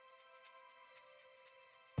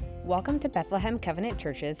Welcome to Bethlehem Covenant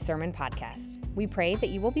Church's Sermon Podcast. We pray that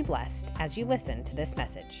you will be blessed as you listen to this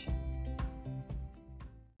message.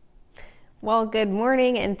 Well, good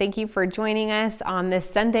morning, and thank you for joining us on this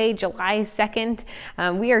Sunday, July 2nd.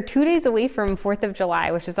 We are 2 days away from 4th of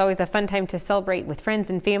July, which is always a fun time to celebrate with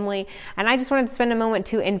friends and family. And I just wanted to spend a moment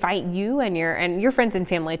to invite you and your friends and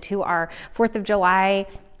family to our 4th of July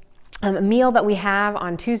meal that we have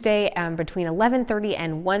on Tuesday between 11:30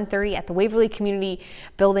 and 1:30 at the Waverly Community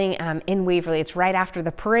Building in Waverly. It's right after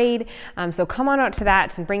the parade, so come on out to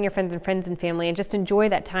that and bring your friends and family and just enjoy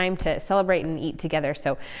that time to celebrate and eat together.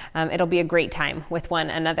 So it'll be a great time with one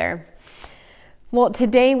another. Well,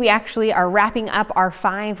 today we actually are wrapping up our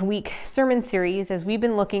 5-week sermon series as we've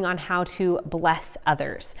been looking on how to bless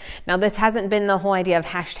others. Now, this hasn't been the whole idea of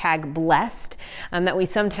 #blessed that we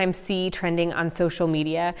sometimes see trending on social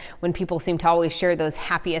media when people seem to always share those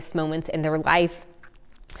happiest moments in their life.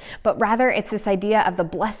 But rather, it's this idea of the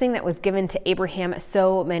blessing that was given to Abraham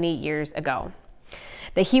so many years ago.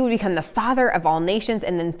 That he would become the father of all nations,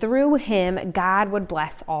 and then through him, God would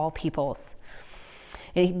bless all peoples.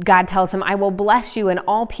 God tells him, I will bless you and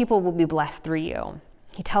all people will be blessed through you.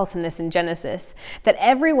 He tells him this in Genesis, that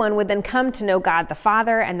everyone would then come to know God the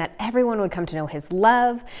Father and that everyone would come to know his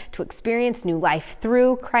love, to experience new life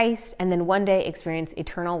through Christ, and then one day experience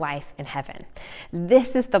eternal life in heaven.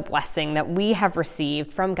 This is the blessing that we have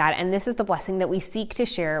received from God, and this is the blessing that we seek to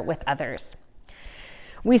share with others.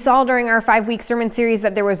 We saw during our 5-week sermon series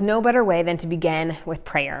that there was no better way than to begin with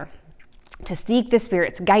prayer. To seek the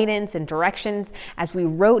Spirit's guidance and directions as we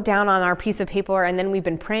wrote down on our piece of paper, and then we've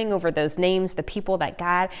been praying over those names, the people that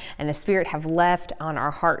God and the Spirit have left on our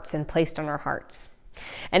hearts and placed on our hearts.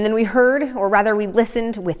 And then we heard, or rather we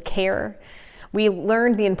listened with care. We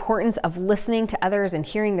learned the importance of listening to others and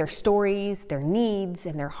hearing their stories, their needs,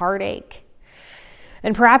 and their heartache.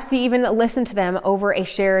 And perhaps to even listen to them over a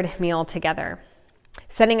shared meal together.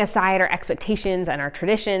 Setting aside our expectations and our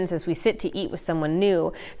traditions as we sit to eat with someone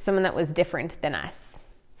new, someone that was different than us.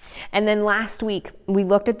 And then last week, we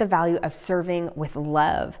looked at the value of serving with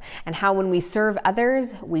love and how when we serve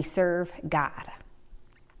others, we serve God.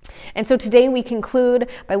 And so today we conclude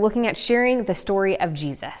by looking at sharing the story of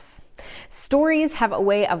Jesus. Stories have a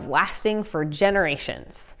way of lasting for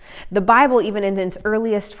generations. The Bible, even in its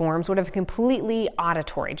earliest forms, would have been completely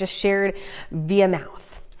auditory, just shared via mouth.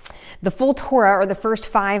 The full Torah, or the first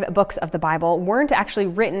 5 books of the Bible, weren't actually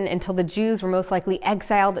written until the Jews were most likely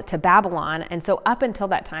exiled to Babylon. And so up until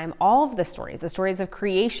that time, all of the stories of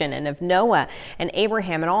creation and of Noah and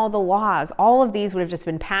Abraham and all the laws, all of these would have just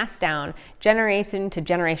been passed down generation to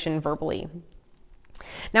generation verbally.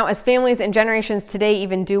 Now, as families and generations today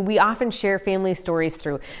even do, we often share family stories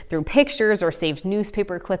through pictures or saved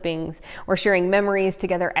newspaper clippings or sharing memories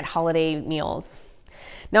together at holiday meals.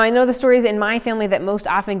 Now, I know the stories in my family that most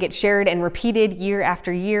often get shared and repeated year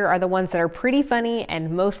after year are the ones that are pretty funny and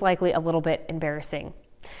most likely a little bit embarrassing.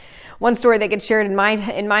 One story that gets shared in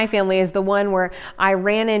my family is the one where I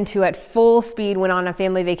ran into at full speed when on a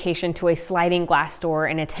family vacation to a sliding glass door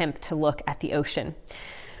in an attempt to look at the ocean.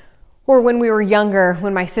 Or when we were younger,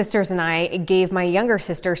 when my sisters and I gave my younger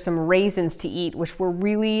sister some raisins to eat, which were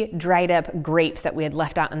really dried up grapes that we had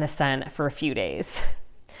left out in the sun for a few days.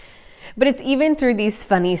 But it's even through these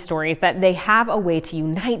funny stories that they have a way to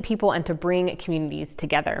unite people and to bring communities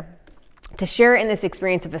together. To share in this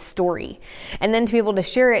experience of a story, and then to be able to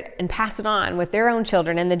share it and pass it on with their own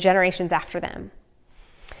children and the generations after them.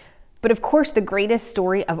 But of course, the greatest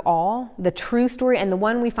story of all, the true story, and the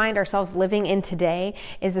one we find ourselves living in today,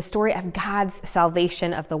 is the story of God's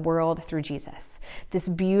salvation of the world through Jesus. This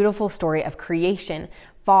beautiful story of creation,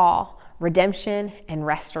 fall, redemption, and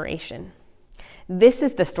restoration. This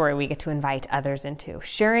is the story we get to invite others into,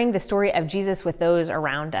 sharing the story of Jesus with those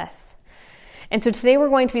around us. And so today we're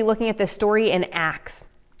going to be looking at the story in Acts,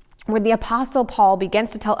 where the Apostle Paul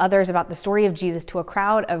begins to tell others about the story of Jesus to a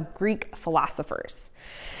crowd of Greek philosophers.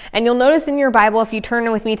 And you'll notice in your Bible, if you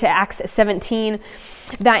turn with me to Acts 17,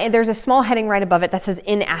 that there's a small heading right above it that says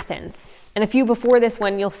in Athens. And a few before this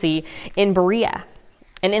one, you'll see in Berea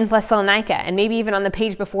and in Thessalonica, and maybe even on the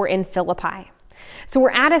page before in Philippi. So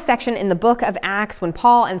we're at a section in the book of Acts when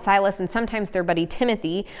Paul and Silas and sometimes their buddy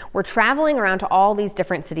Timothy were traveling around to all these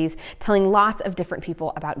different cities, telling lots of different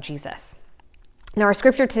people about Jesus. Now, our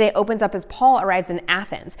scripture today opens up as Paul arrives in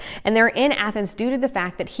Athens, and they're in Athens due to the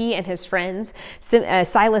fact that he and his friends,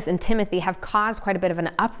 Silas and Timothy, have caused quite a bit of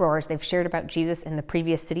an uproar as they've shared about Jesus in the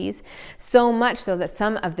previous cities, so much so that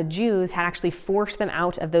some of the Jews had actually forced them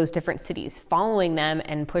out of those different cities, following them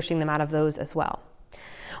and pushing them out of those as well.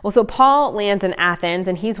 Well, so Paul lands in Athens,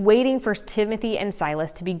 and he's waiting for Timothy and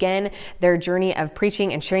Silas to begin their journey of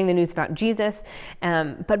preaching and sharing the news about Jesus.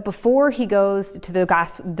 But before he goes to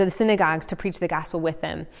the synagogues to preach the gospel with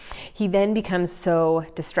them, he then becomes so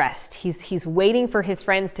distressed. He's waiting for his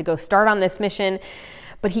friends to go start on this mission,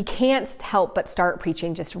 but he can't help but start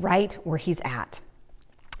preaching just right where he's at.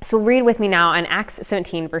 So read with me now on Acts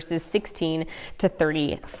 17, verses 16 to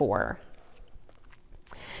 34.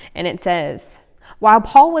 And it says, "While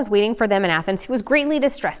Paul was waiting for them in Athens, he was greatly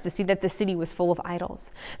distressed to see that the city was full of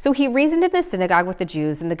idols. So he reasoned in the synagogue with the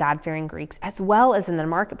Jews and the God-fearing Greeks, as well as in the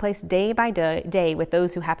marketplace day by day with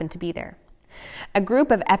those who happened to be there. A group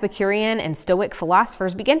of Epicurean and Stoic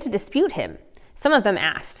philosophers began to dispute him. Some of them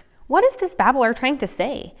asked, 'What is this babbler trying to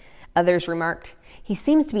say?' Others remarked, 'He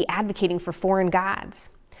seems to be advocating for foreign gods.'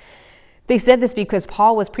 They said this because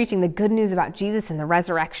Paul was preaching the good news about Jesus and the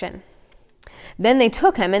resurrection. Then they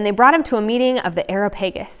took him and they brought him to a meeting of the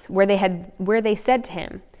Areopagus, where they said to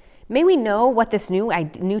him, 'May we know what this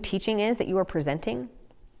new teaching is that you are presenting?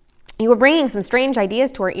 You are bringing some strange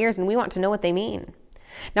ideas to our ears, and we want to know what they mean.'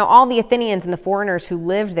 Now all the Athenians and the foreigners who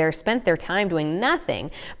lived there spent their time doing nothing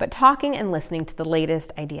but talking and listening to the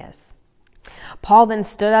latest ideas. Paul then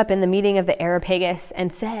stood up in the meeting of the Areopagus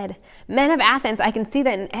and said, 'Men of Athens, I can see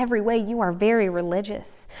that in every way you are very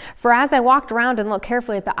religious. For as I walked around and looked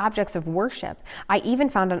carefully at the objects of worship, I even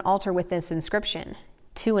found an altar with this inscription,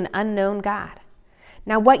 "To an unknown God."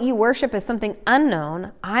 Now what you worship as something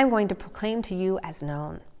unknown, I'm going to proclaim to you as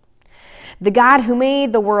known. The God who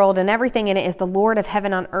made the world and everything in it is the Lord of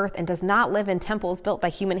heaven and earth and does not live in temples built by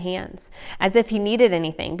human hands, as if he needed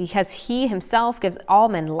anything, because he himself gives all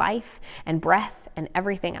men life and breath and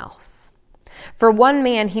everything else. For one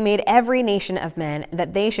man he made every nation of men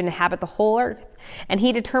that they should inhabit the whole earth, and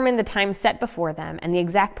he determined the time set before them and the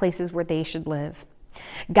exact places where they should live.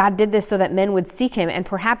 God did this so that men would seek him and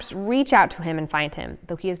perhaps reach out to him and find him,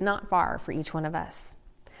 though he is not far for each one of us.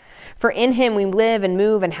 For in him we live and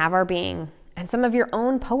move and have our being. And some of your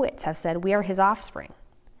own poets have said we are his offspring.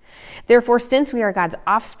 Therefore, since we are God's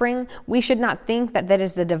offspring, we should not think that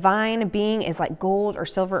is a divine being is like gold or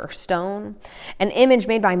silver or stone, an image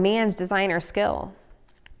made by man's design or skill.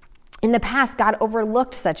 In the past, God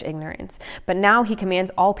overlooked such ignorance, but now he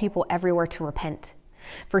commands all people everywhere to repent.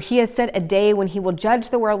 For he has set a day when he will judge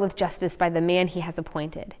the world with justice by the man he has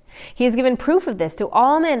appointed. He has given proof of this to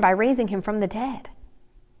all men by raising him from the dead."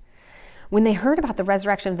 When they heard about the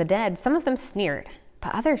resurrection of the dead, some of them sneered,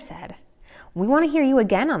 but others said, "We want to hear you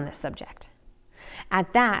again on this subject."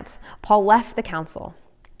 At that, Paul left the council,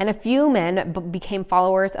 and a few men became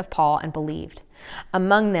followers of Paul and believed.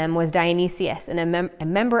 Among them was Dionysius, and a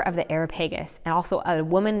member of the Areopagus, and also a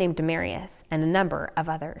woman named Damaris, and a number of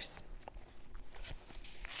others.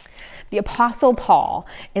 The Apostle Paul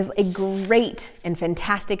is a great and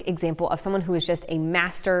fantastic example of someone who is just a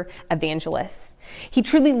master evangelist. He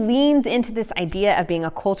truly leans into this idea of being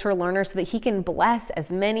a cultural learner so that he can bless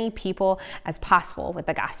as many people as possible with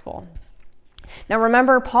the gospel. Now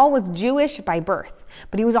remember, Paul was Jewish by birth,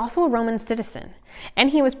 but he was also a Roman citizen, and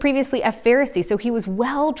he was previously a Pharisee, so he was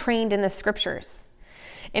well trained in the scriptures.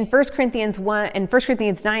 In 1 Corinthians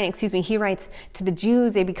 9, he writes, "To the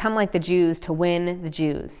Jews, they become like the Jews to win the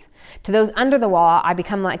Jews. To those under the law, I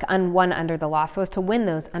become like one under the law, so as to win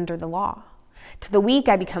those under the law. To the weak,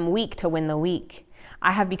 I become weak to win the weak.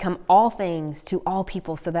 I have become all things to all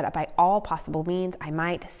people, so that by all possible means I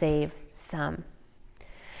might save some."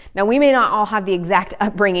 Now, we may not all have the exact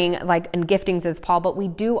upbringing and giftings as Paul, but we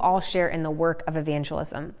do all share in the work of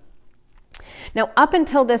evangelism. Now, up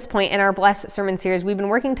until this point in our Bless sermon series, we've been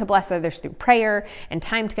working to bless others through prayer and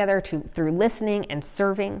time together, through listening and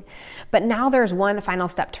serving. But now there's one final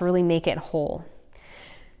step to really make it whole.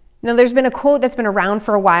 Now, there's been a quote that's been around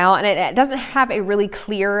for a while, and it doesn't have a really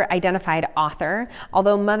clear identified author,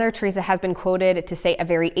 although Mother Teresa has been quoted to say a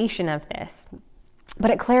variation of this.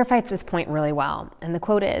 But it clarifies this point really well. And the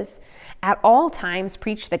quote is, "At all times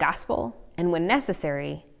preach the gospel, and when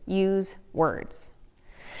necessary, use words."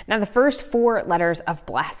 Now, the first four letters of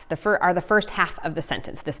bless are the first half of the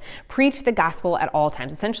sentence. This preach the gospel at all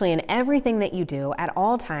times. Essentially, in everything that you do, at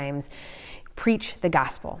all times, preach the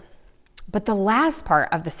gospel. But the last part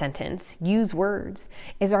of the sentence, use words,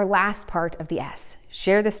 is our last part of the S.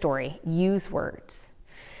 Share the story, use words.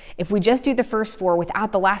 If we just do the first four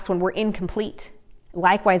without the last one, we're incomplete.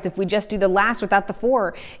 Likewise, if we just do the last without the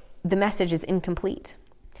four, the message is incomplete.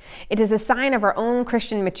 It is a sign of our own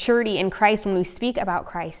Christian maturity in Christ when we speak about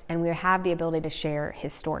Christ and we have the ability to share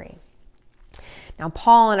his story. Now,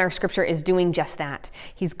 Paul in our scripture is doing just that.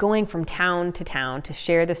 He's going from town to town to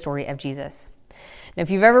share the story of Jesus. Now, if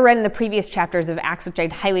you've ever read in the previous chapters of Acts, which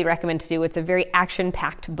I'd highly recommend to do, it's a very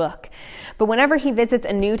action-packed book. But whenever he visits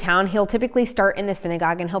a new town, he'll typically start in the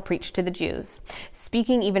synagogue and he'll preach to the Jews,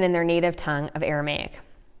 speaking even in their native tongue of Aramaic.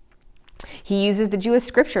 He uses the Jewish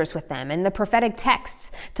scriptures with them and the prophetic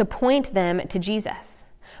texts to point them to Jesus.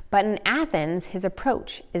 But in Athens, his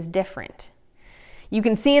approach is different. You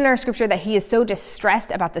can see in our scripture that he is so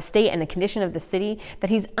distressed about the state and the condition of the city that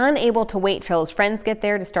he's unable to wait till his friends get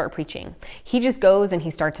there to start preaching. He just goes and he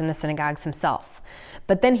starts in the synagogues himself.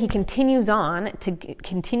 But then he continues on to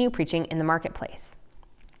continue preaching in the marketplace.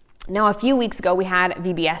 Now, a few weeks ago, we had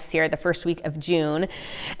VBS here the first week of June,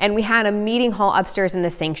 and we had a meeting hall upstairs in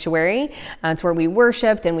the sanctuary. It's where we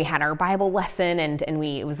worshiped, and we had our Bible lesson, and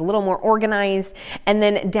it was a little more organized. And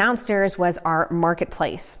then downstairs was our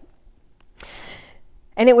marketplace.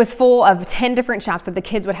 And it was full of 10 different shops that the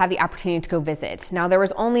kids would have the opportunity to go visit. Now, there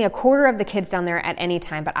was only a quarter of the kids down there at any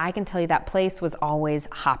time, but I can tell you that place was always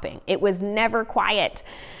hopping. It was never quiet.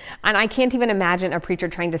 And I can't even imagine a preacher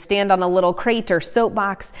trying to stand on a little crate or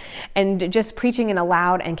soapbox and just preaching in a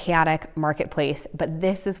loud and chaotic marketplace. But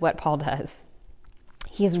this is what Paul does.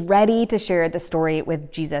 He is ready to share the story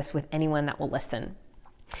with Jesus with anyone that will listen.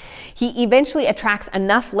 He eventually attracts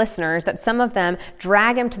enough listeners that some of them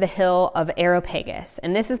drag him to the hill of Areopagus.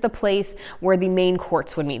 And this is the place where the main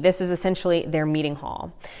courts would meet. This is essentially their meeting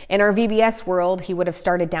hall. In our VBS world, he would have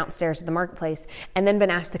started downstairs at the marketplace and then been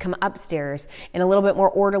asked to come upstairs in a little bit more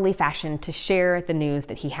orderly fashion to share the news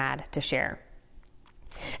that he had to share.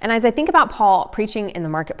 And as I think about Paul preaching in the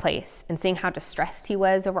marketplace and seeing how distressed he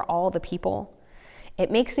was over all the people, it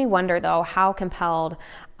makes me wonder, though, how compelled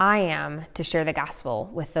I am to share the gospel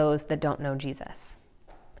with those that don't know Jesus.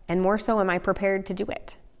 And more so, am I prepared to do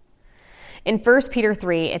it? In 1 Peter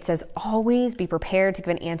 3, it says, "Always be prepared to give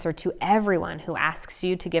an answer to everyone who asks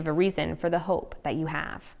you to give a reason for the hope that you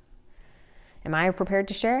have." Am I prepared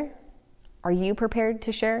to share? Are you prepared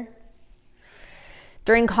to share?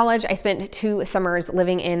 During college, I spent 2 summers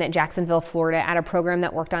living in Jacksonville, Florida, at a program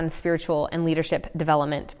that worked on spiritual and leadership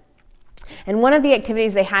development. And one of the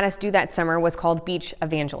activities they had us do that summer was called beach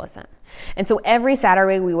evangelism. And so every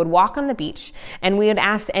Saturday we would walk on the beach and we would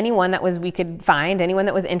ask anyone that we could find, anyone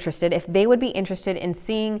that was interested, if they would be interested in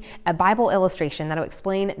seeing a Bible illustration that would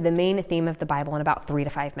explain the main theme of the Bible in about 3 to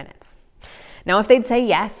 5 minutes. Now, if they'd say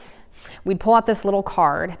yes, we'd pull out this little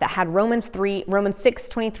card that had Romans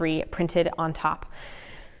 6:23 printed on top.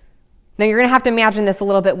 Now, you're going to have to imagine this a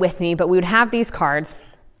little bit with me, but we would have these cards.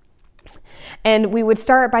 And we would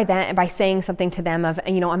start by saying something to them of,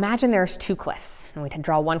 imagine there's 2 cliffs. And we'd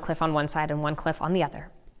draw one cliff on one side and one cliff on the other.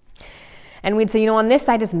 And we'd say, on this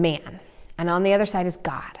side is man, and on the other side is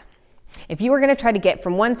God. If you were going to try to get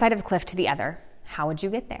from one side of the cliff to the other, how would you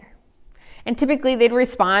get there? And typically they'd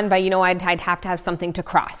respond by, I'd have to have something to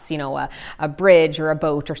cross, a bridge or a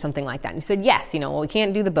boat or something like that. And you said, yes, we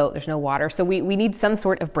can't do the boat, there's no water, so we need some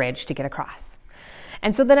sort of bridge to get across.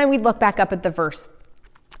 And so then we'd look back up at the verse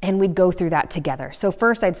and we'd go through that together. So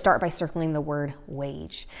first I'd start by circling the word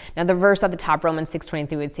wage. Now the verse at the top, Romans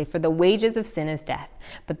 6:23, would say, "For the wages of sin is death,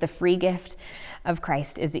 but the free gift of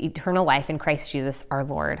Christ is eternal life in Christ Jesus our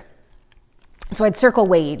Lord." So I'd circle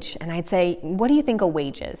wage and I'd say, what do you think a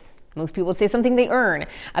wage is? Most people would say something they earn,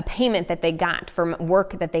 a payment that they got from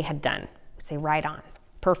work that they had done. I'd say, right on,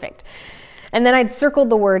 perfect. And then I'd circle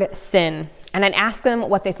the word sin, and I'd ask them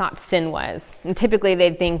what they thought sin was. And typically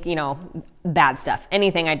they'd think, bad stuff,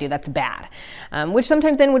 anything I do that's bad, which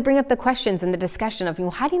sometimes then would bring up the questions and the discussion of,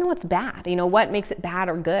 how do you know what's bad? What makes it bad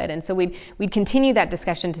or good? And so we'd continue that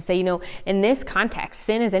discussion to say, in this context,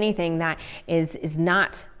 sin is anything that is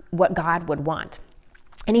not what God would want.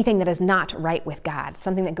 Anything that is not right with God,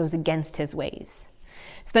 something that goes against his ways.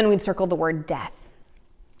 So then we'd circle the word death.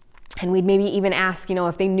 And we'd maybe even ask,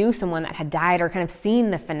 if they knew someone that had died or kind of seen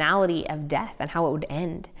the finality of death and how it would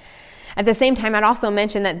end. At the same time, I'd also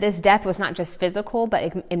mention that this death was not just physical,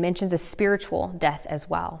 but it mentions a spiritual death as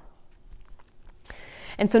well.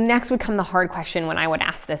 And so next would come the hard question when I would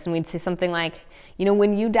ask this, and we'd say something like,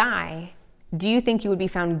 when you die, do you think you would be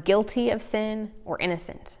found guilty of sin or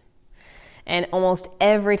innocent? And almost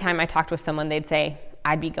every time I talked with someone, they'd say,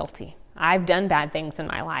 I'd be guilty. I've done bad things in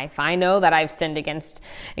my life. I know that I've sinned against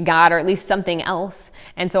God or at least something else.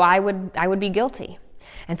 And so I would be guilty.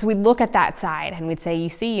 And so we'd look at that side and we'd say, you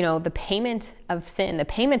see, the payment of sin, the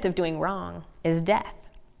payment of doing wrong is death.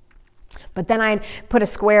 But then I'd put a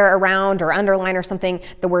square around or underline or something,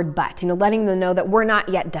 the word but, letting them know that we're not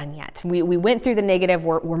yet done yet. We went through the negative,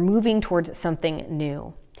 we're moving towards something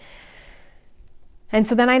new. And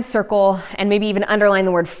so then I'd circle and maybe even underline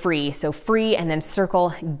the word free. So free and then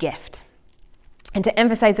circle gift. And to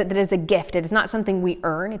emphasize that it is a gift. It is not something we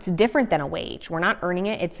earn. It's different than a wage. We're not earning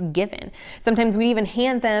it. It's given. Sometimes we even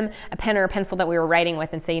hand them a pen or a pencil that we were writing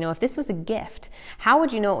with and say, if this was a gift, how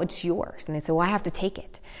would you know it's yours? And they say, well, I have to take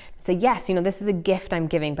it. I say, yes, this is a gift I'm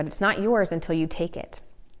giving, but it's not yours until you take it.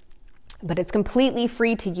 But it's completely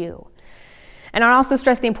free to you. And I'd also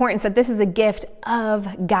stress the importance that this is a gift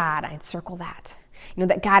of God. I'd circle that.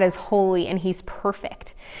 That God is holy and he's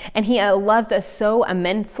perfect. And he loves us so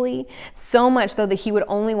immensely, so much though that he would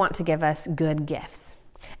only want to give us good gifts.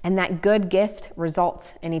 And that good gift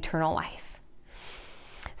results in eternal life.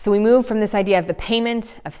 So we move from this idea of the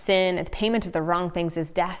payment of sin, and the payment of the wrong things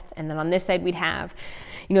is death. And then on this side we'd have,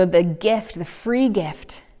 the gift, the free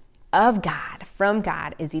gift of God, from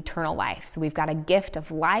God, is eternal life. So we've got a gift of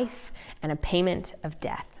life and a payment of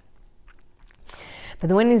death. But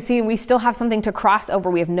then when you see we still have something to cross over,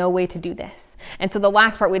 we have no way to do this. And so the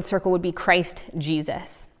last part we'd circle would be Christ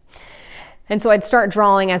Jesus. And so I'd start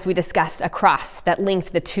drawing, as we discussed, a cross that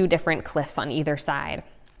linked the two different cliffs on either side.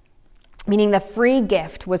 Meaning the free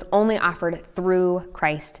gift was only offered through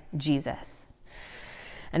Christ Jesus.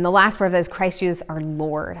 And the last part of that is Christ Jesus, our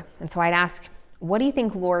Lord. And so I'd ask, what do you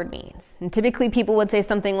think Lord means? And typically people would say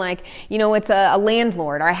something like, it's a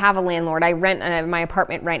landlord, or I have a landlord. I rent my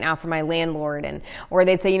apartment right now from my landlord. Or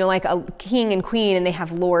they'd say, like a king and queen, and they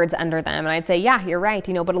have lords under them. And I'd say, yeah, you're right.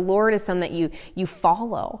 But a lord is someone that you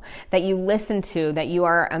follow, that you listen to, that you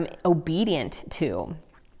are obedient to.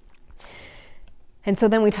 And so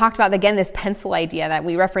then we talked about, again, this pencil idea that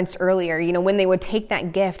we referenced earlier. When they would take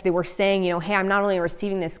that gift, they were saying, hey, I'm not only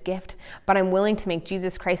receiving this gift, but I'm willing to make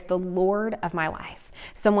Jesus Christ the Lord of my life,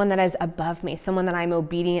 someone that is above me, someone that I'm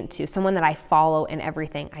obedient to, someone that I follow in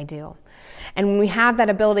everything I do. And when we have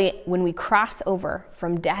that ability, when we cross over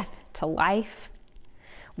from death to life,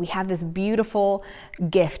 we have this beautiful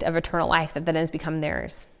gift of eternal life that then has become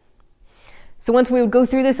theirs. So once we would go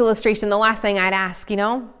through this illustration, the last thing I'd ask,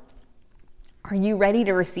 are you ready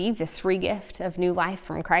to receive this free gift of new life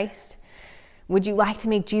from Christ? Would you like to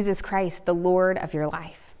make Jesus Christ the Lord of your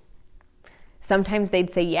life? Sometimes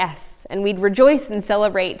they'd say yes, and we'd rejoice and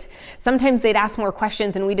celebrate. Sometimes they'd ask more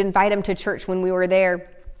questions, and we'd invite them to church when we were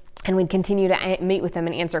there, and we'd continue to meet with them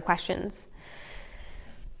and answer questions.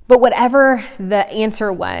 But whatever the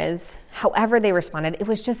answer was, however they responded, it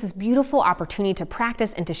was just this beautiful opportunity to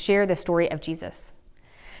practice and to share the story of Jesus.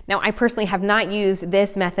 Now, I personally have not used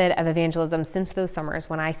this method of evangelism since those summers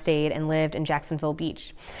when I stayed and lived in Jacksonville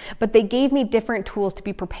Beach, but they gave me different tools to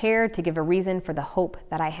be prepared to give a reason for the hope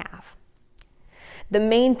that I have. The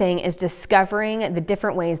main thing is discovering the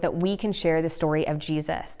different ways that we can share the story of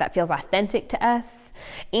Jesus that feels authentic to us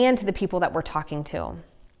and to the people that we're talking to.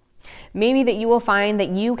 Maybe that you will find that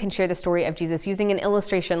you can share the story of Jesus using an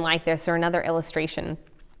illustration like this or another illustration,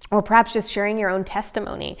 or perhaps just sharing your own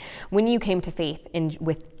testimony when you came to faith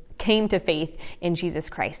in Jesus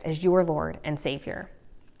Christ as your Lord and Savior.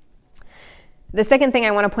 The second thing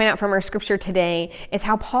I want to point out from our scripture today is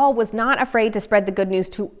how Paul was not afraid to spread the good news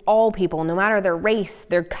to all people, no matter their race,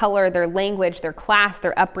 their color, their language, their class,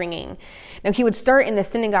 their upbringing. Now, he would start in the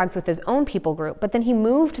synagogues with his own people group, but then he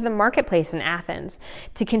moved to the marketplace in Athens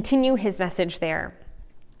to continue his message there.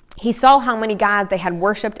 He saw how many gods they had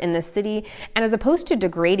worshipped in this city, and as opposed to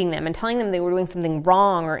degrading them and telling them they were doing something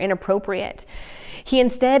wrong or inappropriate, he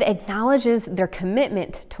instead acknowledges their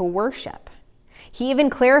commitment to worship. He even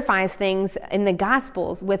clarifies things in the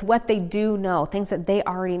Gospels with what they do know, things that they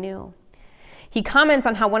already knew. He comments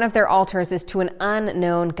on how one of their altars is to an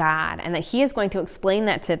unknown God, and that he is going to explain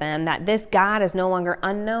that to them, that this God is no longer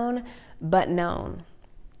unknown, but known.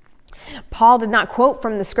 Paul did not quote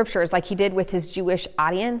from the scriptures like he did with his Jewish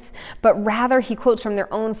audience, but rather he quotes from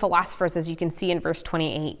their own philosophers, as you can see in verse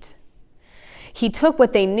 28. He took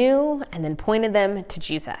what they knew and then pointed them to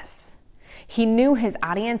Jesus. He knew his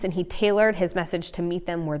audience and he tailored his message to meet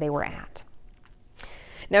them where they were at.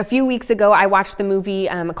 Now, a few weeks ago, I watched the movie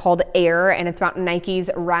called Air, and it's about Nike's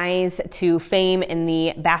rise to fame in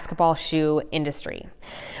the basketball shoe industry.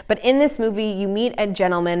 But in this movie, you meet a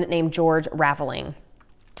gentleman named George Raveling,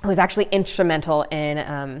 who was actually instrumental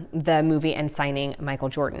in the movie and signing Michael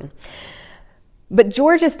Jordan. But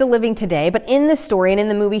George is still living today, but in the story and in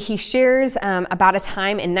the movie, he shares about a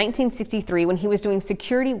time in 1963 when he was doing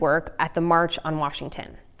security work at the March on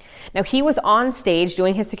Washington. Now, he was on stage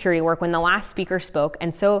doing his security work when the last speaker spoke,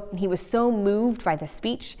 and so he was so moved by the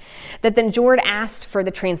speech that then George asked for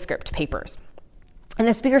the transcript papers. And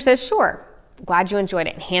the speaker says, "Sure, glad you enjoyed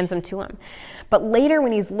it," and hands them to him. But later,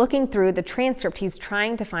 when he's looking through the transcript, he's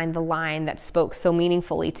trying to find the line that spoke so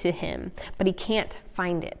meaningfully to him, but he can't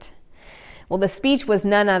find it. Well, the speech was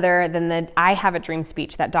none other than the I Have a Dream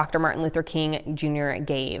speech that Dr. Martin Luther King Jr.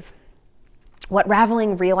 gave. What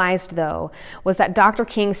Raveling realized, though, was that Dr.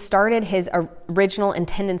 King started his original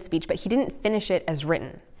intended speech, but he didn't finish it as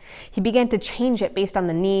written. He began to change it based on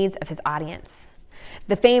the needs of his audience.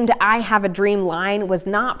 The famed "I have a dream" line was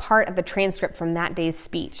not part of the transcript from that day's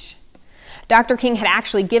speech. Dr. King had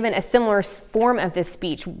actually given a similar form of this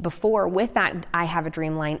speech before with that "I have a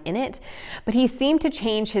dream" line in it, but he seemed to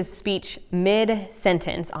change his speech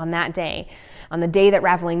mid-sentence on that day, on the day that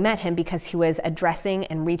Raveling met him, because he was addressing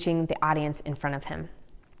and reaching the audience in front of him.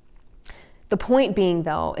 The point being,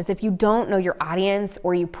 though, is if you don't know your audience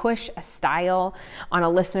or you push a style on a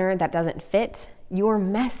listener that doesn't fit, your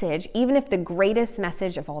message, even if the greatest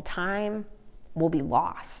message of all time, will be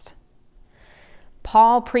lost.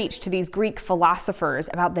 Paul preached to these Greek philosophers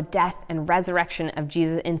about the death and resurrection of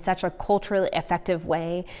Jesus in such a culturally effective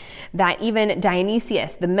way that even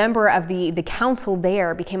Dionysius, the member of the council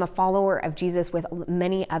there, became a follower of Jesus with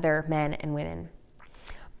many other men and women.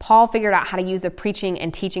 Paul figured out how to use a preaching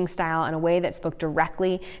and teaching style in a way that spoke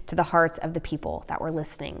directly to the hearts of the people that were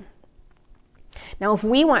listening. Now, if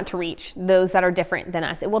we want to reach those that are different than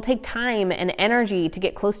us, it will take time and energy to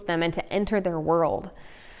get close to them and to enter their world.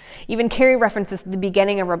 Even Carrie references the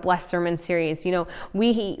beginning of our Blessed Sermon series. You know,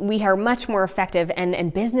 we are much more effective,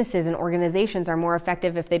 and businesses and organizations are more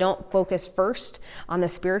effective if they don't focus first on the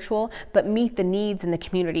spiritual, but meet the needs in the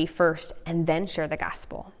community first and then share the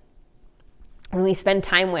gospel. When we spend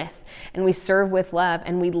time with and we serve with love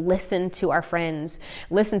and we listen to our friends,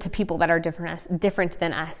 listen to people that are different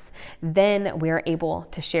than us, then we are able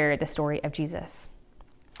to share the story of Jesus.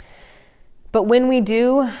 But when we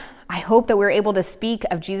do, I hope that we're able to speak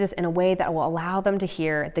of Jesus in a way that will allow them to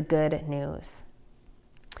hear the good news.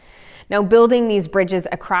 Now, building these bridges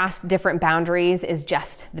across different boundaries is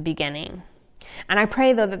just the beginning. And I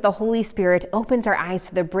pray, though, that the Holy Spirit opens our eyes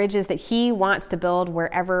to the bridges that He wants to build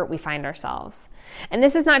wherever we find ourselves. And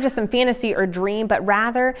this is not just some fantasy or dream, but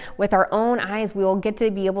rather with our own eyes, we will get to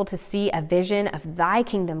be able to see a vision of Thy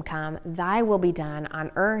kingdom come, Thy will be done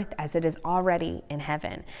on earth as it is already in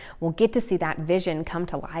heaven. We'll get to see that vision come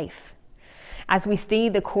to life. As we stay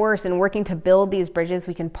the course in working to build these bridges,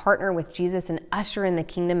 we can partner with Jesus and usher in the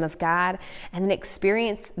kingdom of God and then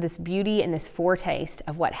experience this beauty and this foretaste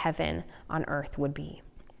of what heaven on earth would be.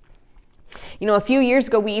 You know, a few years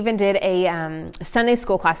ago, we even did a Sunday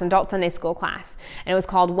school class, an adult Sunday school class, and it was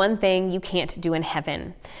called "One Thing You Can't Do in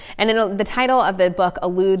Heaven." And the title of the book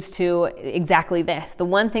alludes to exactly this. The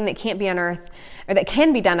one thing that can't be on earth, or that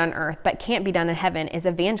can be done on earth, but can't be done in heaven, is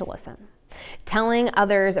evangelism. Telling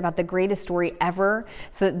others about the greatest story ever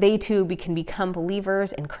so that they too can become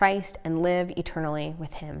believers in Christ and live eternally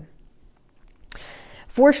with Him.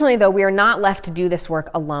 Fortunately, though, we are not left to do this work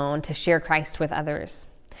alone, to share Christ with others.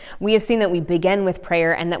 We have seen that we begin with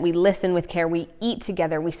prayer and that we listen with care, we eat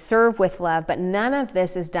together, we serve with love, but none of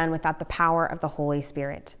this is done without the power of the Holy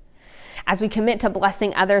Spirit. As we commit to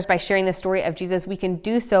blessing others by sharing the story of Jesus, we can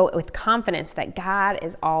do so with confidence that God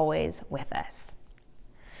is always with us.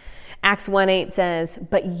 Acts 1:8 says,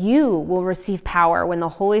 "But you will receive power when the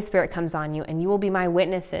Holy Spirit comes on you, and you will be my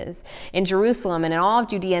witnesses in Jerusalem and in all of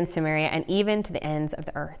Judea and Samaria and even to the ends of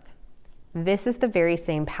the earth." This is the very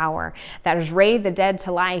same power that has raised the dead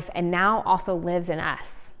to life and now also lives in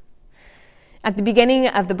us. At the beginning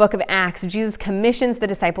of the book of Acts, Jesus commissions the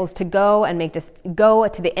disciples to go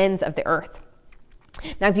to the ends of the earth.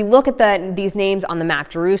 Now, if you look at these names on the map,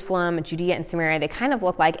 Jerusalem, Judea, and Samaria, they kind of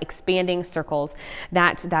look like expanding circles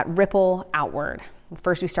that ripple outward.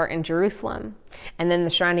 First, we start in Jerusalem, and then the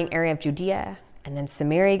surrounding area of Judea, and then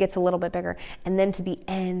Samaria gets a little bit bigger, and then to the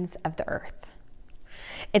ends of the earth.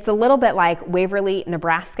 It's a little bit like Waverly,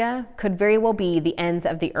 Nebraska could very well be the ends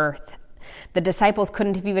of the earth. The disciples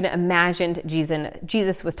couldn't have even imagined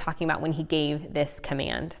Jesus was talking about when He gave this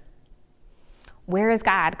command. Where is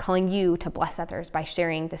God calling you to bless others by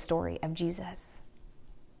sharing the story of Jesus?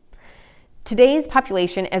 Today's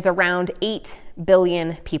population is around 8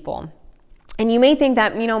 billion people. And you may think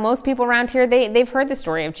that, most people around here, they've heard the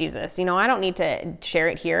story of Jesus. I don't need to share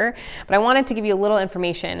it here, but I wanted to give you a little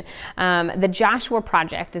information. The Joshua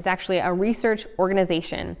Project is actually a research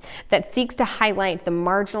organization that seeks to highlight the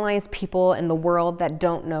marginalized people in the world that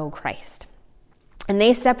don't know Christ. And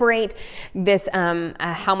they separate this,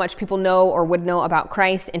 how much people know or would know about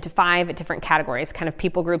Christ, into 5 different categories, kind of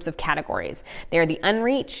people groups of categories. They are the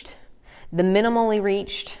unreached, the minimally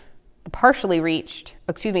reached,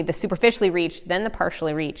 the superficially reached, then the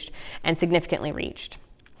partially reached, and significantly reached.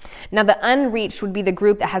 Now, the unreached would be the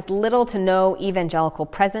group that has little to no evangelical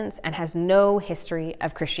presence and has no history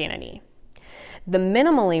of Christianity. The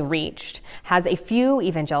minimally reached has a few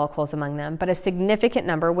evangelicals among them, but a significant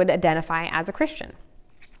number would identify as a Christian.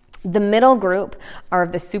 The middle group are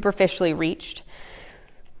of the superficially reached,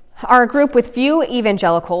 are a group with few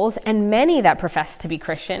evangelicals and many that profess to be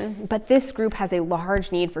Christian, but this group has a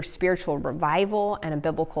large need for spiritual revival and a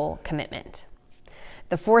biblical commitment.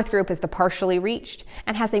 The fourth group is the partially reached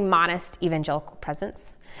and has a modest evangelical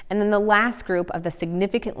presence. And then the last group of the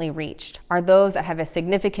significantly reached are those that have a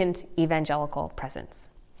significant evangelical presence.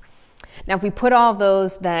 Now, if we put all of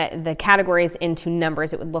those, the categories into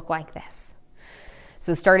numbers, it would look like this.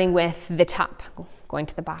 So starting with the top, going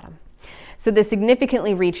to the bottom. So the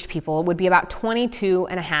significantly reached people would be about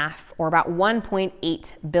 22.5 or about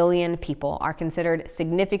 1.8 billion people are considered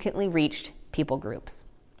significantly reached people groups.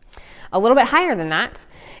 A little bit higher than that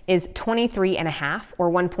is 23.5 or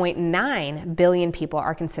 1.9 billion people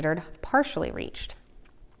are considered partially reached.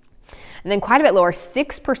 And then quite a bit lower,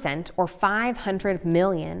 6% or 500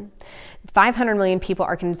 million people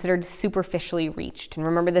are considered superficially reached. And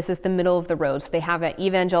remember, this is the middle of the road. So they have an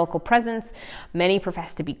evangelical presence. Many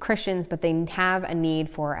profess to be Christians, but they have a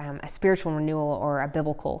need for a spiritual renewal or a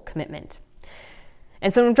biblical commitment.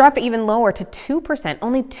 And so we drop it even lower to 2%.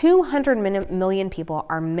 Only 200 million people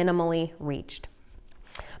are minimally reached.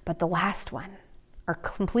 But the last one are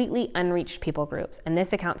completely unreached people groups, and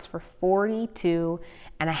this accounts for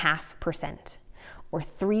 42.5%, or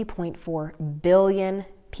 3.4 billion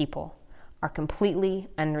people are completely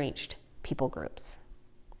unreached people groups.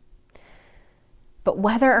 But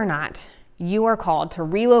whether or not you are called to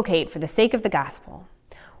relocate for the sake of the gospel,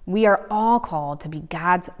 we are all called to be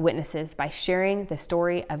God's witnesses by sharing the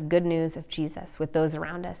story of good news of Jesus with those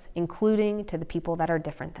around us, including to the people that are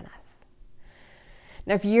different than us.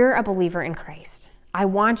 Now, if you're a believer in Christ, I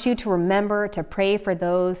want you to remember to pray for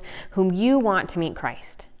those whom you want to meet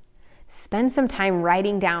Christ. Spend some time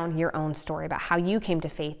writing down your own story about how you came to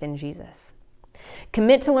faith in Jesus.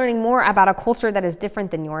 Commit to learning more about a culture that is different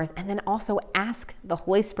than yours, and then also ask the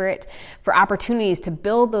Holy Spirit for opportunities to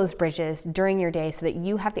build those bridges during your day so that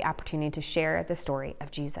you have the opportunity to share the story of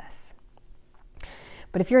Jesus.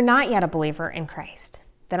 But if you're not yet a believer in Christ,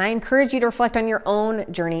 then I encourage you to reflect on your own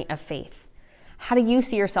journey of faith. How do you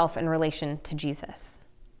see yourself in relation to Jesus?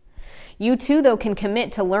 You too, though, can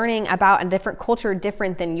commit to learning about a different culture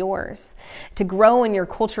different than yours, to grow in your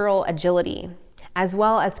cultural agility, as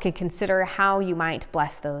well as to consider how you might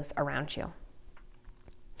bless those around you.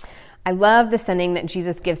 I love the sending that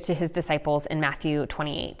Jesus gives to his disciples in Matthew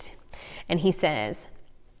 28. And he says,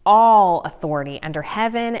 "All authority under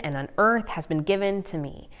heaven and on earth has been given to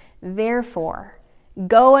me. Therefore,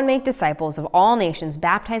 go and make disciples of all nations,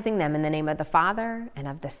 baptizing them in the name of the Father and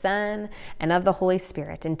of the Son and of the Holy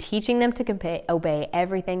Spirit, and teaching them to obey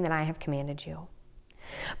everything that I have commanded you."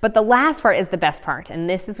 But the last part is the best part, and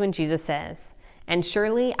this is when Jesus says, "And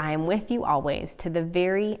surely I am with you always to the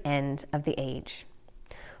very end of the age."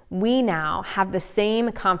 We now have the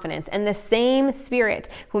same confidence and the same Spirit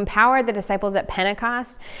who empowered the disciples at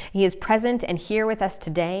Pentecost. He is present and here with us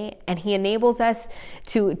today, and he enables us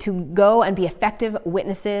to go and be effective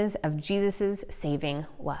witnesses of Jesus' saving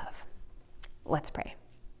love. Let's pray.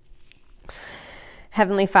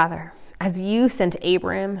 Heavenly Father, as you sent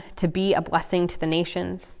Abram to be a blessing to the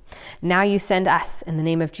nations, now you send us in the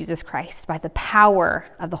name of Jesus Christ by the power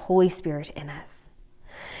of the Holy Spirit in us.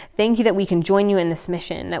 Thank you that we can join you in this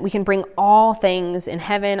mission, that we can bring all things in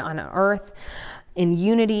heaven, on earth, in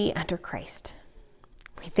unity under Christ.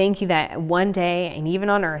 We thank you that one day, and even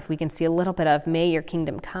on earth, we can see a little bit of, may your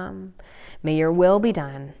kingdom come, may your will be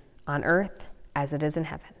done on earth as it is in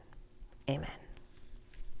heaven. Amen.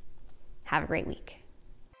 Have a great week.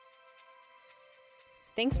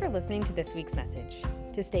 Thanks for listening to this week's message.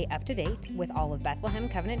 To stay up to date with all of Bethlehem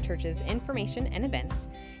Covenant Church's information and events,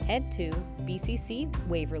 head to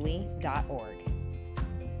bccwaverly.org.